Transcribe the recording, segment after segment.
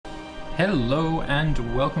Hello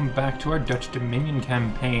and welcome back to our Dutch Dominion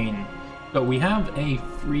campaign. So we have a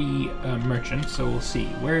free merchant, so we'll see.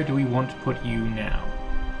 Where do we want to put you now?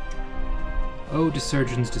 Oh,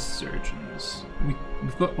 Desurgens.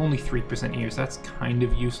 We've got only 3% here, so that's kind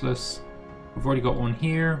of useless. We've already got one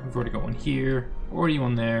here, we've already got one here, already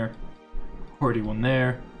one there, already one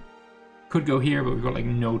there. Could go here, but we've got like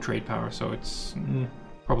no trade power, so it's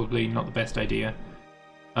probably not the best idea.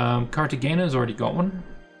 Cartagena's already got one.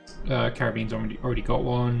 Caribbean's already got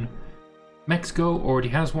one. Mexico already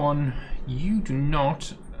has one. You do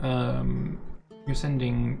not. You're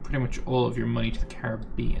sending pretty much all of your money to the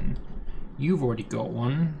Caribbean. You've already got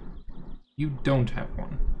one. You don't have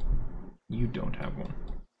one. You don't have one.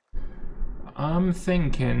 I'm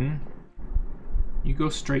thinking you go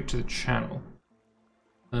straight to the Channel.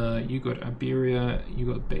 You go to Iberia. You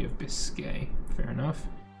go to Bay of Biscay. Fair enough.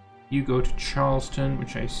 You go to Charleston,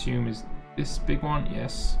 which I assume is this big one.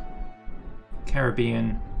 Yes.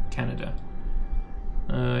 Caribbean, Canada.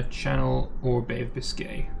 Channel or Bay of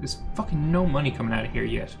Biscay. There's fucking no money coming out of here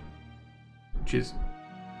yet, which is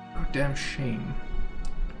a goddamn shame.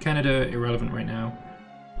 Canada, irrelevant right now.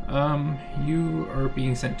 You are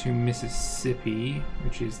being sent to Mississippi,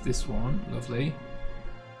 which is this one. Lovely.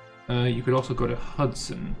 You could also go to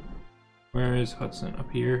Hudson. Where is Hudson? Up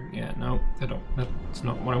here? Yeah, no, that's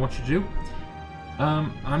not what I want you to do.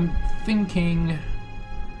 I'm thinking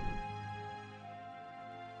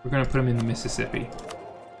we're gonna put him in the Mississippi,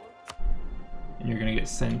 and you're gonna get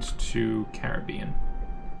sent to Caribbean.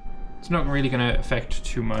 It's not really gonna affect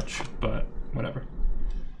too much, but whatever.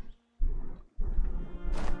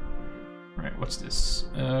 Right, what's this?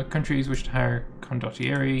 Countries wish to hire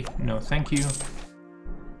condottieri. No, thank you.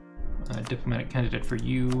 Diplomatic candidate for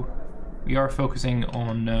you. We are focusing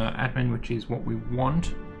on admin, which is what we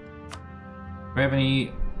want. Do we have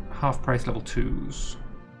any half-price level 2s?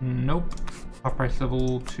 Nope. Half-price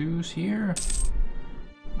level 2s here?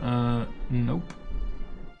 Nope.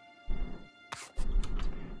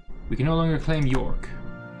 We can no longer claim York.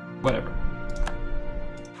 Whatever.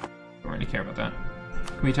 Don't really care about that.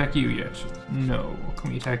 Can we attack you yet? No.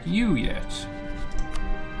 Can we attack you yet?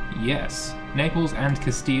 Yes. Naples and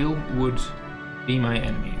Castile would be my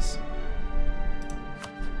enemies.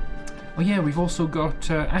 Oh yeah, we've also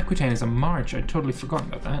got Aquitaine as a march. I'd totally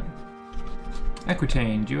forgotten about that.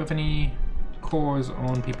 Aquitaine, do you have any cores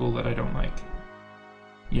on people that I don't like?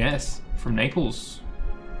 Yes, from Naples.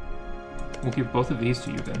 We'll give both of these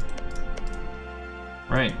to you then.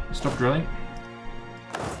 Right, stop drilling.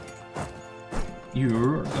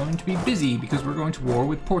 You're going to be busy because we're going to war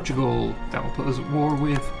with Portugal. That will put us at war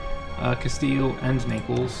with Castile and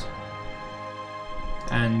Naples.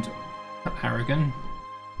 And Aragon.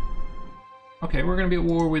 Okay, we're going to be at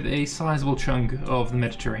war with a sizable chunk of the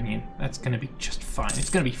Mediterranean. That's going to be just fine.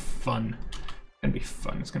 It's going to be fun. It's going to be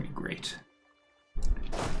fun. It's going to be great.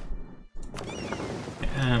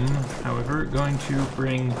 I am, however, going to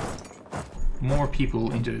bring more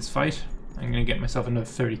people into this fight. I'm going to get myself another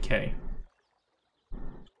 30k.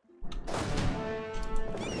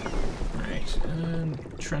 Right,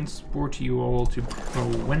 and transport you all to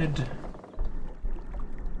Prowenid.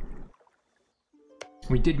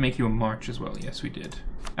 We did make you a march as well, yes we did.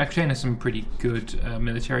 Aquitaine has some pretty good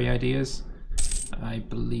military ideas, I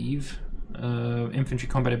believe. Infantry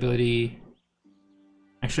combat ability...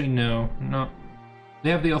 Actually no, not... They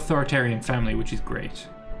have the authoritarian family, which is great.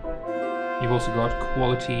 You've also got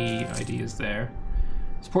quality ideas there.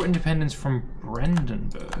 Support independence from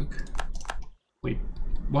Brandenburg. Wait,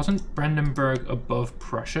 wasn't Brandenburg above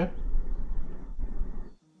Prussia?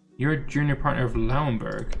 You're a junior partner of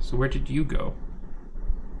Lauenburg, so where did you go?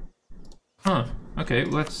 Huh. Okay,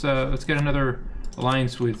 let's get another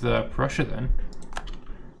alliance with Prussia then.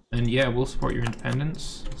 And yeah, we'll support your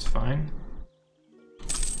independence. It's fine.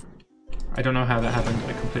 I don't know how that happened.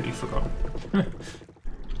 I completely forgot.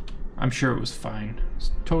 I'm sure it was fine. It's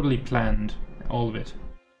totally planned, all of it.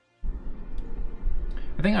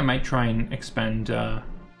 I think I might try and expand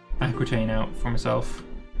Aquitaine out for myself.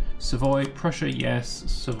 Savoy, Prussia, yes.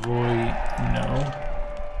 Savoy, no.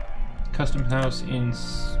 Custom house in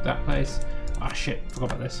that place. Ah shit,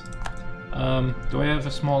 forgot about this. Do I have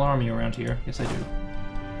a small army around here? Yes I do.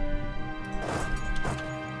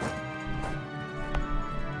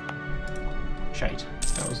 Shite.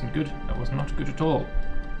 That wasn't good. That was not good at all.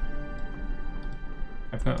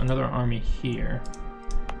 I've got another army here.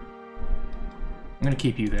 I'm gonna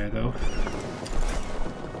keep you there though.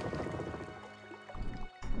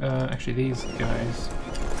 Actually these guys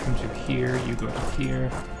come to here, you go to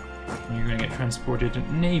here. And you're going to get transported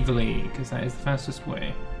navally, because that is the fastest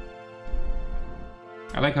way.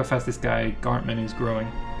 I like how fast this guy, Gartman, is growing.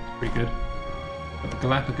 Pretty good. But the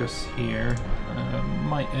Galapagos here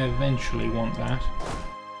might eventually want that.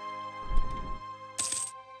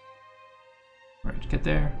 Right, get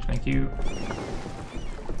there. Thank you.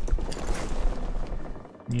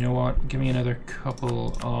 You know what? Give me another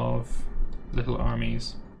couple of little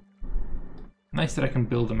armies. Nice that I can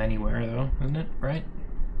build them anywhere, though, isn't it? Right?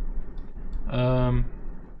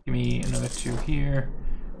 Give me another 2 here,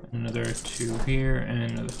 another 2 here,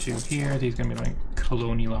 and another 2 here. These are gonna be like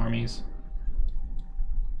colonial armies.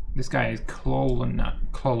 This guy is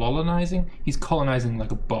colonizing? He's colonizing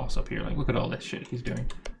like a boss up here. Like, look at all this shit he's doing.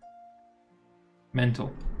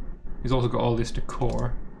 Mental. He's also got all this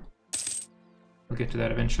decor. We'll get to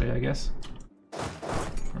that eventually, I guess.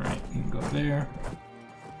 Alright, you can go there.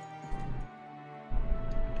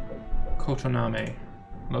 Kotoname.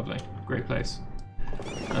 Lovely. Great place.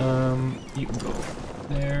 You can go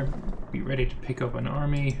there. Be ready to pick up an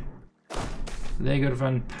army. Lego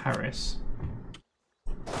van Paris.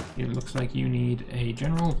 It looks like you need a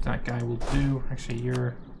general. That guy will do. Actually,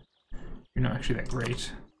 you're not actually that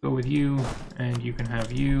great. Go with you, and you can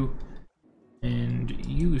have you. And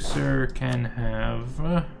you, sir, can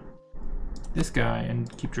have this guy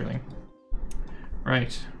and keep drilling.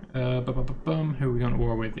 Right. Who are we going to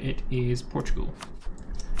war with? It is Portugal.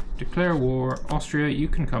 Declare war. Austria, you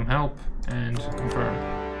can come help and confirm.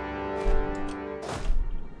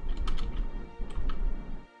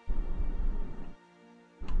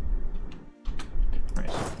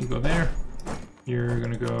 Right, you go there. You're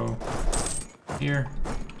going to go here.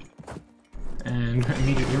 And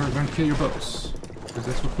immediately we're going to kill your boats, because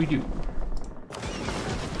that's what we do.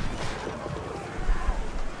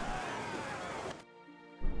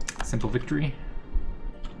 Simple victory.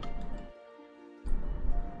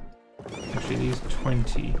 Actually, these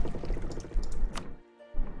 20.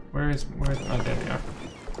 Where's oh, there they are.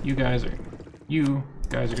 You guys are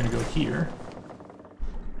going to go here.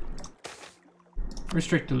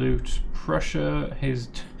 Restrict the loot. Prussia,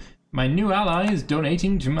 my new ally is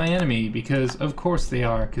donating to my enemy, because of course they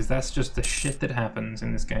are, because that's just the shit that happens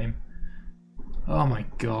in this game. Oh my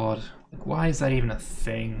god. Like, why is that even a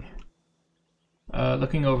thing?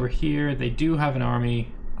 Looking over here, they do have an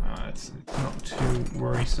army. It's not too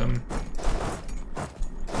worrisome.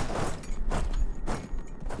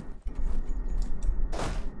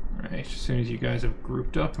 Alright, as soon as you guys have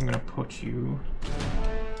grouped up, I'm going to put you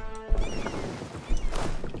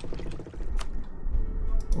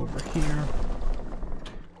over here.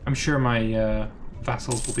 I'm sure my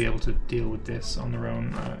vassals will be able to deal with this on their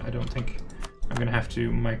own. I don't think I'm going to have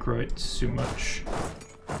to micro it too much.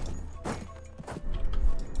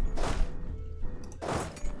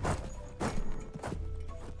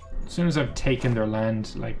 As soon as I've taken their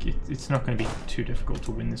land, like, it's not going to be too difficult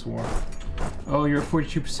to win this war. Oh, you're at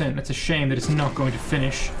 42%. That's a shame that it's not going to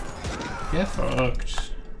finish. Get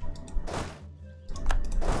fucked.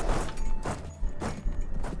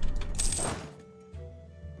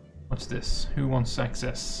 What's this? Who wants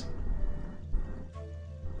access?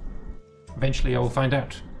 Eventually I will find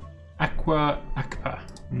out. Aqua Akpa.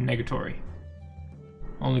 Negatory.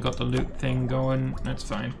 Only got the loot thing going. That's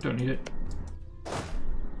fine. Don't need it.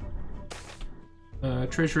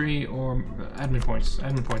 Treasury or admin points.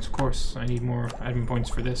 Admin points, of course. I need more admin points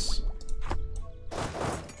for this.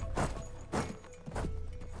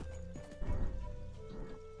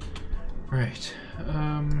 Right.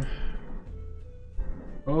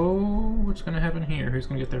 Oh, what's gonna happen here? Who's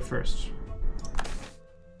gonna get there first?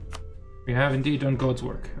 We have indeed done God's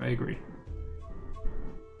work. I agree.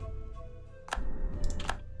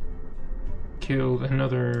 Killed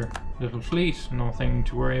another little fleet. Nothing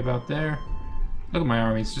to worry about there. Look at my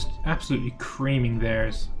army, it's just absolutely creaming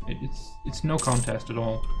theirs. It's no contest at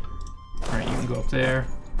all. Alright, you can go up there.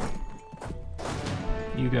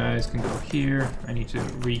 You guys can go here. I need to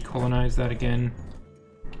recolonize that again.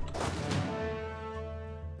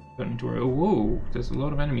 Don't need to worry. Oh, whoa, there's a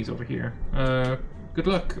lot of enemies over here. Good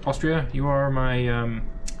luck, Austria. You are my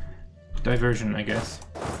diversion, I guess.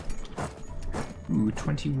 Ooh,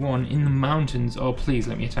 21 in the mountains. Oh, please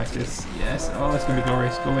let me attack this. Yes. Oh, it's gonna be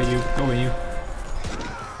glorious. Go away, you. Go away, you.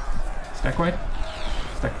 Stack white?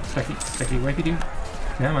 Stacky wipey dude?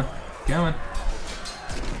 Come on, come on.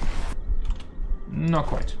 Not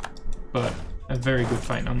quite, but a very good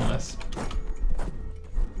fight nonetheless.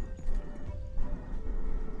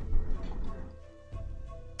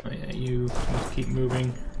 Oh yeah, you just keep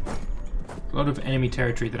moving. A lot of enemy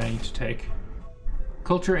territory that I need to take.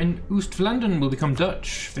 Culture in Oost-Vlaanderen will become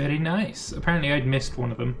Dutch. Very nice. Apparently I'd missed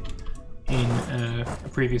one of them in a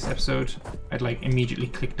previous episode. I'd like immediately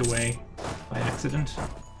clicked away by accident.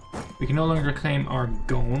 We can no longer claim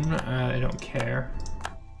Argonne. I don't care.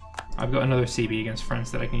 I've got another CB against France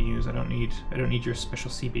that I can use. I don't need your special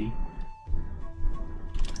CB.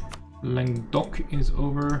 Languedoc is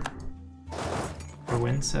over.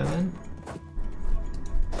 Provenza then.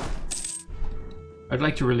 I'd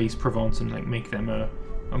like to release Provence and like make them a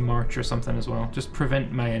march or something as well. Just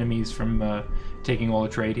prevent my enemies from taking all the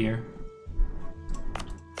trade here.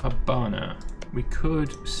 Habana. We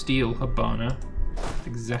could steal Habana. That's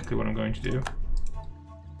exactly what I'm going to do.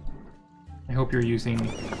 I hope you're using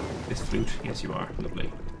this flute. Yes, you are.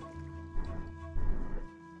 Lovely.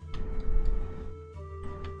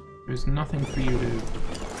 There's nothing for you to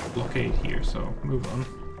blockade here, so move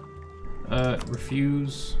on.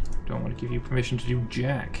 Refuse. Don't want to give you permission to do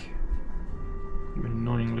jack. You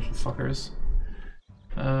annoying little fuckers.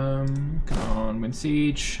 Come on, win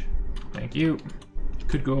siege. Thank you.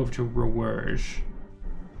 Could go over to Rouergue.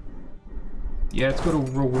 Yeah, let's go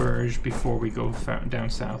to Rouergue before we go down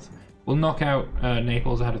south. We'll knock out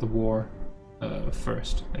Naples out of the war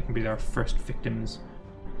first. They can be our first victims.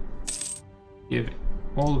 Give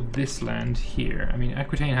all of this land here. I mean,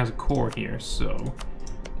 Aquitaine has a core here, so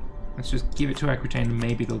let's just give it to Aquitaine and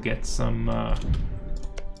maybe they'll get some,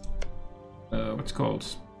 what's it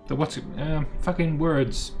called? Fucking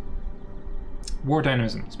words. War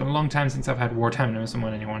dynamism. It's been a long time since I've had war dynamism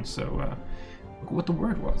on anyone, so look what the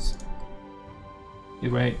word was.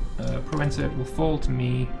 Anyway, Provenza will fall to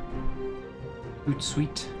me. Good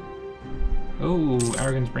sweet. Oh,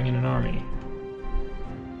 Aragon's bringing an army.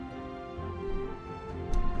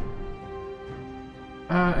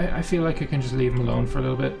 I feel like I can just leave him alone for a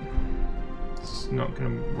little bit. It's not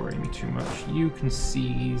going to worry me too much. You can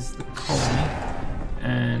seize the colony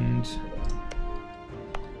and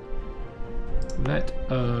let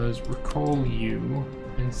us recall you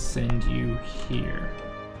and send you here.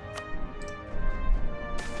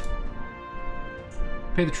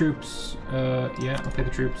 Pay the troops. Yeah, I'll pay the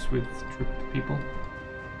troops with troop people.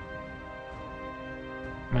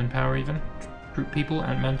 Manpower even. Troop people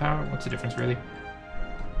and manpower. What's the difference really?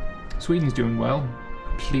 Sweden's doing well.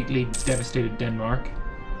 Completely devastated Denmark.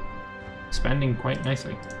 Expanding quite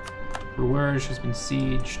nicely. Rouergue has been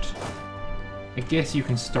sieged. I guess you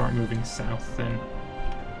can start moving south then.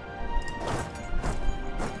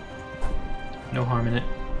 No harm in it.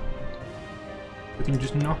 We can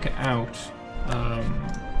just knock it out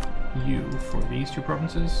you for these two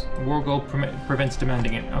provinces. War goal prevents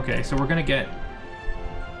demanding it. Okay, so we're gonna get...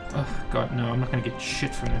 Oh god, no, I'm not gonna get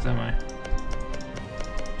shit from this, am I?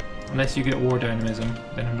 Unless you get war dynamism,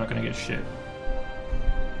 then I'm not gonna get shit.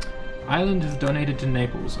 Ireland has donated to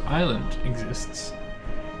Naples. Ireland exists.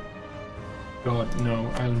 God, no,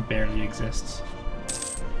 Ireland barely exists.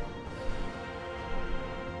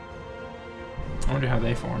 I wonder how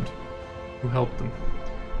they formed. Who helped them?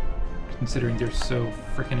 Considering they're so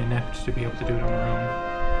freaking inept to be able to do it on their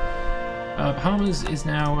own. Bahamas is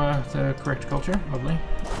now the correct culture. Lovely.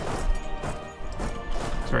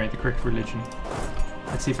 Sorry, the correct religion.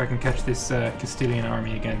 Let's see if I can catch this Castilian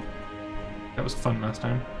army again. That was fun last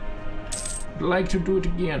time. I'd like to do it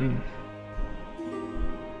again.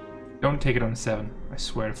 Don't take it on 7. I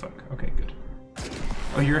swear to fuck. Okay, good.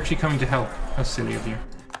 Oh, you're actually coming to help. How silly of you.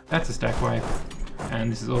 That's a stack wide.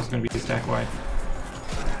 And this is also going to be a stack wide.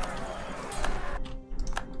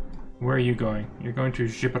 Where are you going? You're going to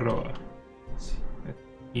Gibraltar.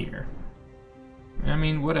 Here. I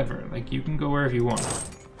mean, whatever. Like, you can go wherever you want.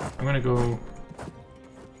 I'm going to go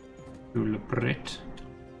to Le Brit.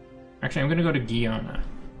 Actually, I'm going to go to Guyana.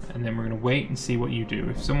 And then we're going to wait and see what you do.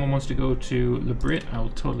 If someone wants to go to Le Brit, I'll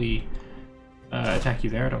totally attack you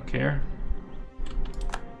there. I don't care.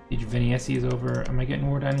 Siege Veniesi is over. Am I getting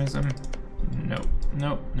war dynamism? No.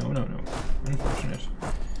 No, no, no, no. Unfortunate.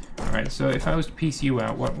 Alright, so if I was to piece you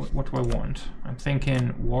out, what do I want? I'm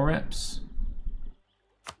thinking war reps.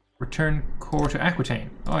 Return core to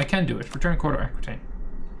Aquitaine. Oh, I can do it. Return core to Aquitaine.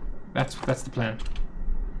 That's the plan.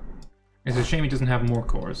 It's a shame he doesn't have more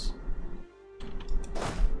cores.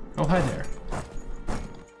 Oh, hi there.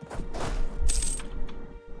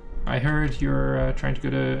 I heard you're trying to go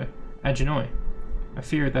to Agenoi. I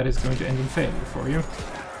fear that is going to end in failure for you.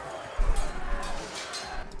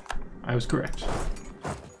 I was correct.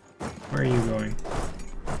 Where are you going?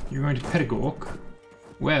 You're going to Périgord.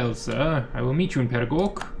 Well, sir, I will meet you in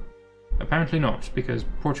Périgord. Apparently not, because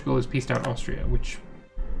Portugal has pieced out Austria, which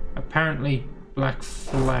apparently black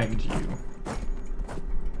flagged you.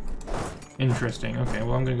 Interesting. Okay,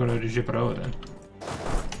 well I'm gonna go to Gibraltar then.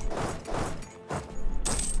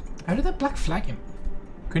 How did that black flag him?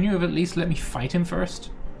 Couldn't you have at least let me fight him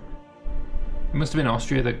first? It must have been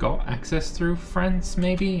Austria that got access through France,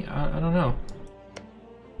 maybe? I don't know.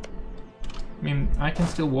 I mean, I can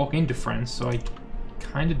still walk into France, so I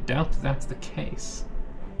kind of doubt that that's the case.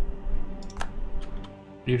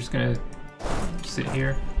 You're just gonna sit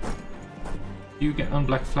here. You get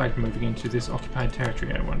unblack flagged moving into this occupied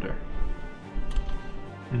territory, I wonder.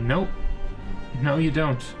 Nope. No, you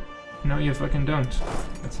don't. No, you fucking don't.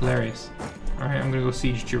 That's hilarious. Alright, I'm gonna go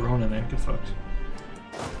siege Girona then. Get fucked.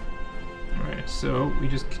 Alright, so we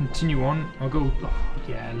just continue on. I'll go... Oh,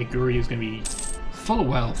 yeah, Liguria is gonna be full of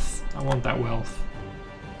wealth. I want that wealth.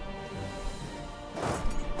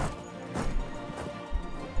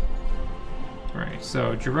 Alright,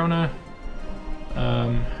 so Girona,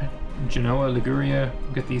 Genoa, Liguria,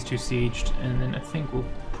 we'll get these two sieged, and then I think we'll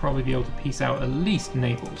probably be able to peace out at least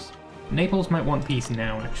Naples. Naples might want peace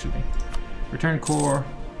now, actually. Return core.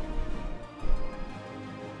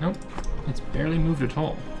 Nope, it's barely moved at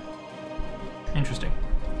all. Interesting.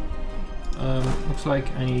 Looks like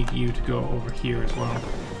I need you to go over here as well.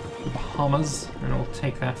 The Bahamas, and I'll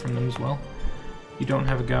take that from them as well. You don't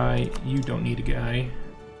have a guy, you don't need a guy.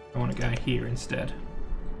 I want a guy here instead.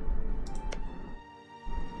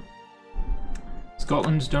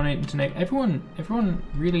 Scotland's donating to NATO. Everyone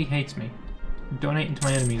really hates me. Donating to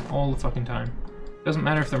my enemies all the fucking time. Doesn't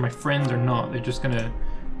matter if they're my friends or not, they're just gonna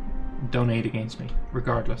donate against me,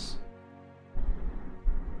 regardless.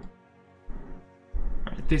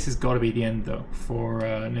 Alright, this has got to be the end though, for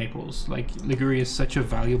Naples. Like, Liguria is such a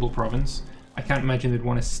valuable province, I can't imagine they'd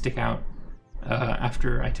want to stick out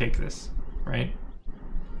after I take this, right?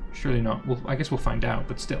 Surely not. Well, I guess we'll find out,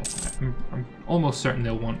 but still, I'm almost certain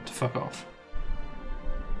they'll want to fuck off.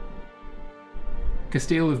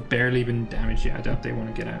 Castile have barely been damaged yet. I doubt they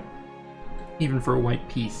want to get out. Even for a white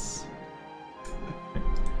peace.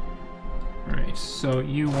 Alright, so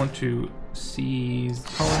you want to seize the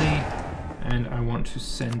colony, and I want to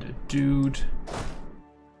send a dude.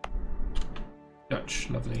 Dutch,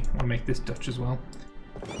 lovely. I'll make this Dutch as well.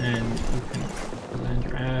 And you can land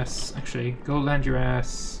your ass. Actually, go land your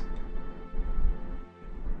ass.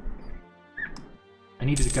 I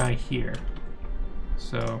needed a guy here.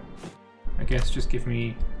 So, I guess just give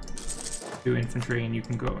me 2 infantry and you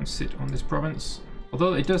can go and sit on this province.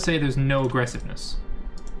 Although it does say there's no aggressiveness.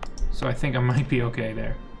 So I think I might be okay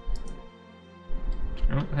there.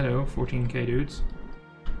 Oh, hello, 14k dudes.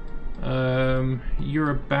 You're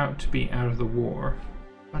about to be out of the war.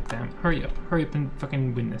 God damn, hurry up and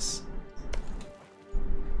fucking win this.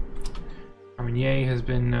 Arun Nair has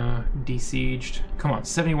been besieged. Come on,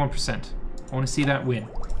 71%. I want to see that win.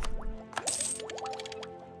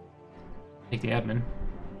 Take the admin.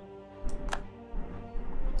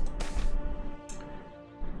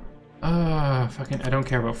 Fucking, I don't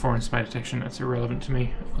care about foreign spy detection, that's irrelevant to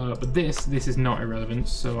me. But this is not irrelevant,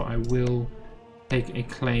 so I will take a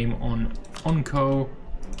claim on Onco.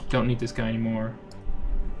 Don't need this guy anymore.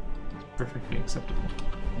 It's perfectly acceptable.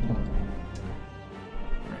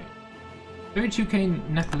 Right. 32k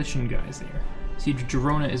Napolitan guys there. Siege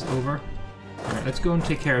Girona is over. Alright, let's go and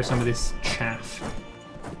take care of some of this chaff.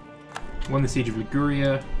 Won the Siege of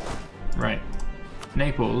Liguria. Right.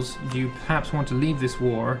 Naples, do you perhaps want to leave this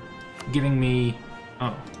war, giving me...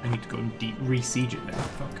 Oh, I need to go and re-siege it then.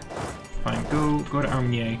 Fuck. Fine, go to Arun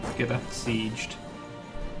Nair, get that sieged.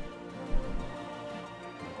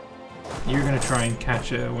 You're gonna try and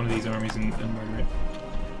catch one of these armies and murder it.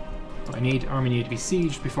 But I need Arun Nair to be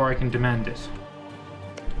sieged before I can demand it.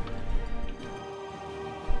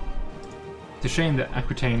 It's a shame that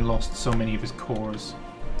Aquitaine lost so many of his corps.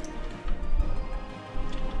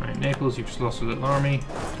 Right, Naples, you've just lost a little army.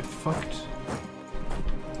 Get fucked.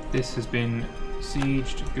 This has been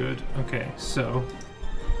sieged. Good. Okay, so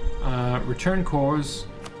return corps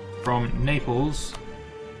from Naples,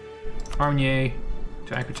 Arun Nair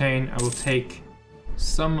to Aquitaine. I will take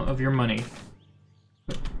some of your money.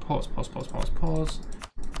 Pause.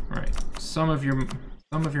 Right, some of your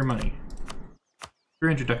money.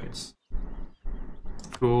 300 ducats.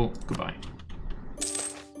 Cool. Goodbye.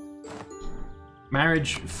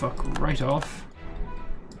 Marriage, fuck right off.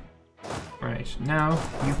 Right, now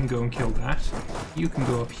you can go and kill that. You can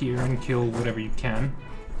go up here and kill whatever you can.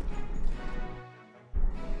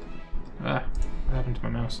 Ah, what happened to my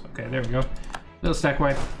mouse? Okay, there we go. Little stack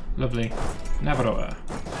wipe. Lovely. Navarra.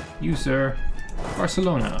 You, sir.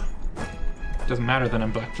 Barcelona. Doesn't matter that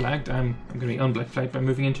I'm black flagged. I'm gonna be unblack flagged by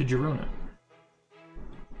moving into Girona.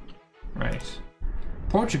 Right.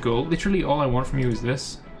 Portugal, literally all I want from you is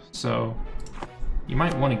this, so you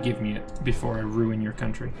might want to give me it before I ruin your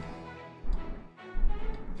country.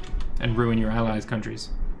 And ruin your allies' countries.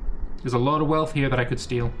 There's a lot of wealth here that I could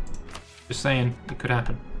steal. Just saying, it could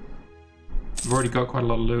happen. I've already got quite a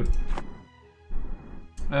lot of loot.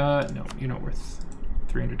 No, you're not worth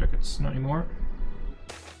 300 ducats, not anymore.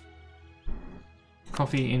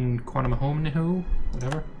 coffee in Quanamahomenahu,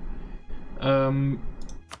 whatever. The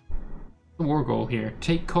war goal here.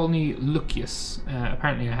 Take colony Lucius.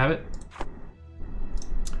 Apparently I have it.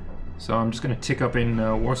 So I'm just going to tick up in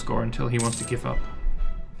war score until he wants to give up.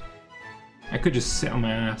 I could just sit on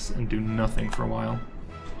my ass and do nothing for a while.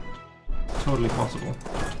 Totally possible.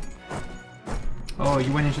 Oh,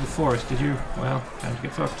 you went into the forest, did you? Well, time to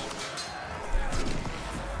get fucked.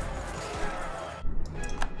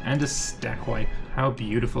 And a stack wipe. How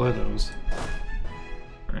beautiful are those?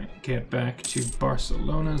 Alright, get back to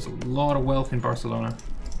Barcelona. There's a lot of wealth in Barcelona.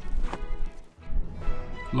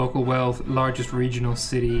 Local wealth, largest regional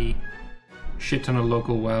city, shit ton of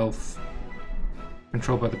local wealth,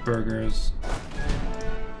 controlled by the burghers.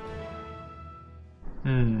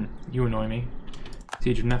 You annoy me.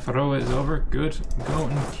 Siege of Nafarroa is over. Good. Go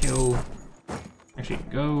and kill. Actually,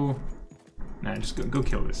 go. Nah, just go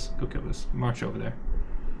kill this. Go kill this. March over there.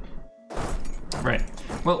 Right.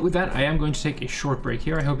 Well, with that, I am going to take a short break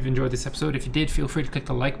here. I hope you've enjoyed this episode. If you did, feel free to click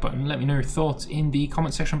the like button. Let me know your thoughts in the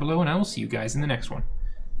comment section below, and I will see you guys in the next one.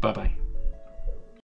 Bye-bye.